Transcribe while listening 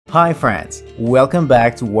Hi friends, welcome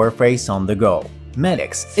back to Warface on the go.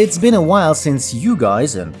 Medics, it's been a while since you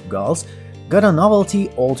guys and girls got a novelty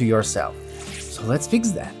all to yourself, so let's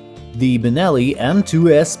fix that. The Benelli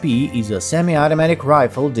M2SP is a semi-automatic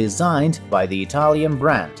rifle designed by the Italian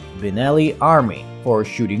brand Benelli Army for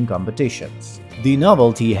shooting competitions. The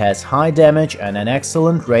novelty has high damage and an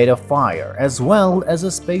excellent rate of fire, as well as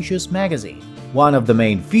a spacious magazine. One of the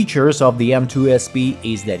main features of the M2SP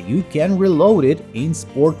is that you can reload it in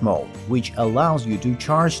sport mode, which allows you to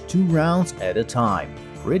charge 2 rounds at a time.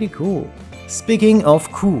 Pretty cool. Speaking of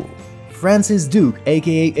cool, Francis Duke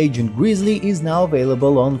aka Agent Grizzly is now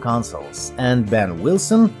available on consoles, and Ben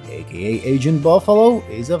Wilson aka Agent Buffalo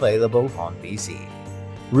is available on PC.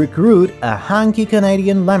 Recruit a hunky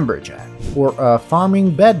Canadian lumberjack or a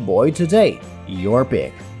farming bad boy today, your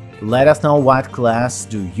pick. Let us know what class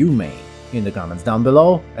do you main in the comments down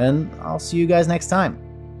below, and I'll see you guys next time.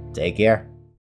 Take care.